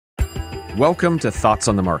Welcome to Thoughts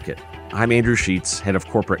on the Market. I'm Andrew Sheets, head of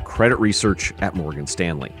corporate credit research at Morgan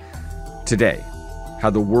Stanley. Today, how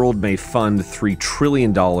the world may fund $3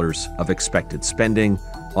 trillion of expected spending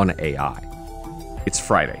on AI. It's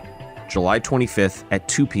Friday, July 25th at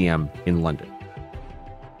 2 p.m. in London.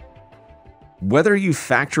 Whether you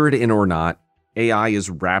factor it in or not, AI is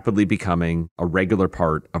rapidly becoming a regular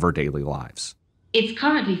part of our daily lives. It's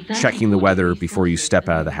currently checking the weather before you step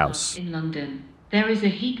out of the house. In London, there is a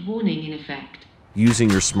heat warning in effect. Using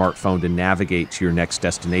your smartphone to navigate to your next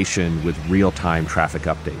destination with real-time traffic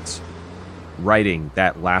updates. Writing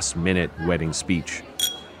that last-minute wedding speech.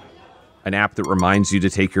 An app that reminds you to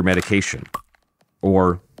take your medication.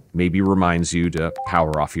 Or maybe reminds you to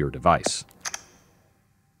power off your device.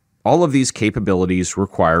 All of these capabilities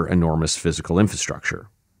require enormous physical infrastructure,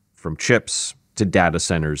 from chips to data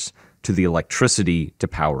centers to the electricity to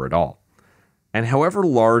power it all. And however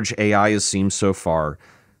large AI has seemed so far,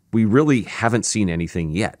 we really haven't seen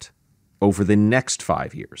anything yet. Over the next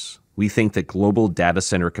 5 years, we think that global data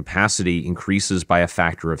center capacity increases by a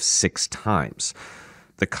factor of 6 times.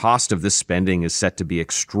 The cost of this spending is set to be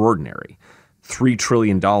extraordinary, $3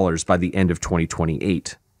 trillion by the end of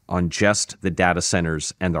 2028, on just the data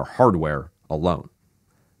centers and their hardware alone.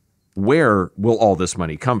 Where will all this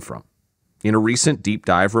money come from? In a recent deep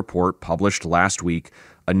dive report published last week,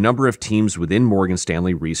 a number of teams within Morgan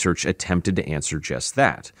Stanley Research attempted to answer just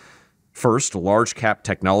that. First, large cap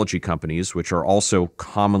technology companies, which are also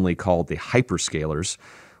commonly called the hyperscalers,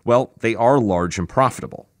 well, they are large and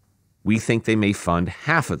profitable. We think they may fund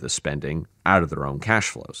half of the spending out of their own cash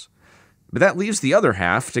flows. But that leaves the other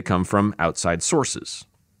half to come from outside sources.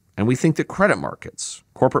 And we think that credit markets,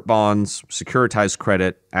 corporate bonds, securitized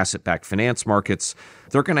credit, asset-backed finance markets,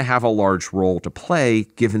 they're going to have a large role to play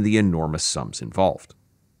given the enormous sums involved.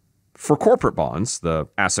 For corporate bonds, the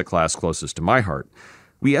asset class closest to my heart,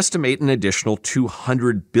 we estimate an additional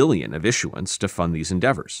 $200 billion of issuance to fund these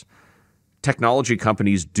endeavors. Technology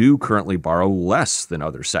companies do currently borrow less than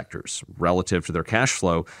other sectors relative to their cash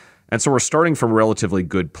flow, and so we're starting from a relatively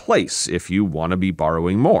good place if you want to be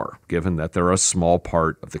borrowing more, given that they're a small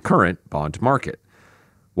part of the current bond market.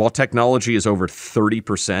 While technology is over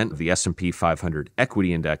 30% of the S&P 500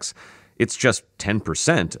 equity index, it's just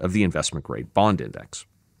 10% of the investment-grade bond index.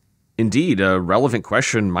 Indeed, a relevant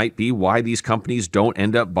question might be why these companies don't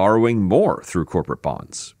end up borrowing more through corporate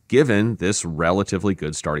bonds, given this relatively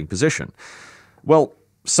good starting position. Well,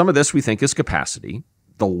 some of this we think is capacity.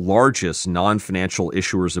 The largest non-financial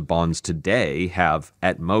issuers of bonds today have,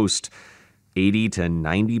 at most, 80 to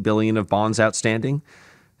 90 billion of bonds outstanding.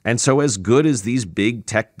 And so as good as these big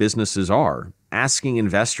tech businesses are, asking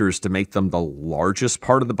investors to make them the largest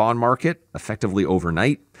part of the bond market, effectively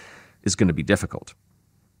overnight, is going to be difficult.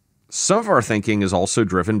 Some of our thinking is also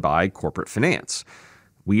driven by corporate finance.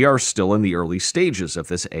 We are still in the early stages of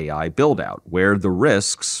this AI build-out, where the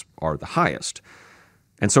risks are the highest.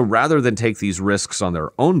 And so rather than take these risks on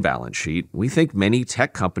their own balance sheet, we think many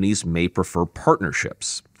tech companies may prefer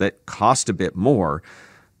partnerships that cost a bit more,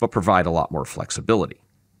 but provide a lot more flexibility.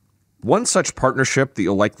 One such partnership that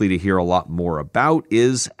you're likely to hear a lot more about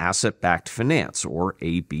is asset-backed finance, or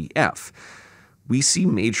ABF. We see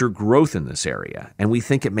major growth in this area, and we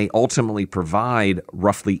think it may ultimately provide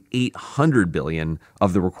roughly $800 billion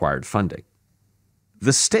of the required funding.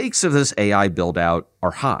 The stakes of this AI build-out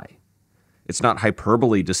are high. It's not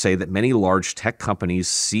hyperbole to say that many large tech companies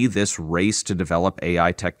see this race to develop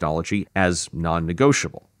AI technology as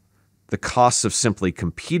non-negotiable. The costs of simply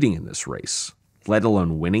competing in this race, let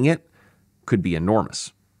alone winning it, could be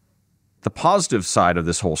enormous. The positive side of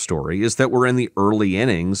this whole story is that we're in the early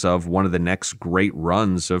innings of one of the next great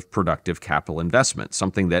runs of productive capital investment,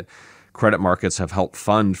 something that credit markets have helped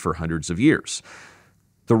fund for hundreds of years.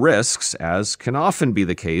 The risks, as can often be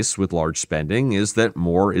the case with large spending, is that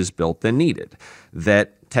more is built than needed,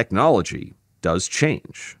 that technology does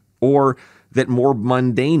change, or that more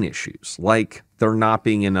mundane issues, like there not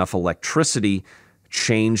being enough electricity,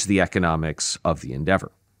 change the economics of the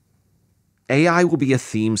endeavor. AI will be a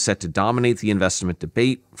theme set to dominate the investment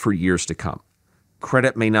debate for years to come.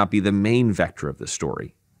 Credit may not be the main vector of this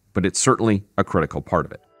story, but it's certainly a critical part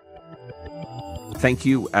of it. Thank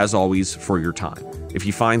you, as always, for your time. If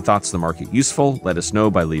you find Thoughts on the Market useful, let us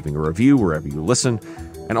know by leaving a review wherever you listen,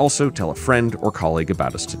 and also tell a friend or colleague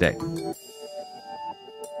about us today.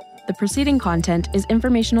 The preceding content is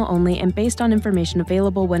informational only and based on information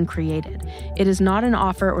available when created. It is not an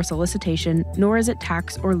offer or solicitation, nor is it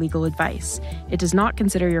tax or legal advice. It does not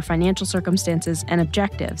consider your financial circumstances and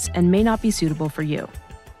objectives and may not be suitable for you.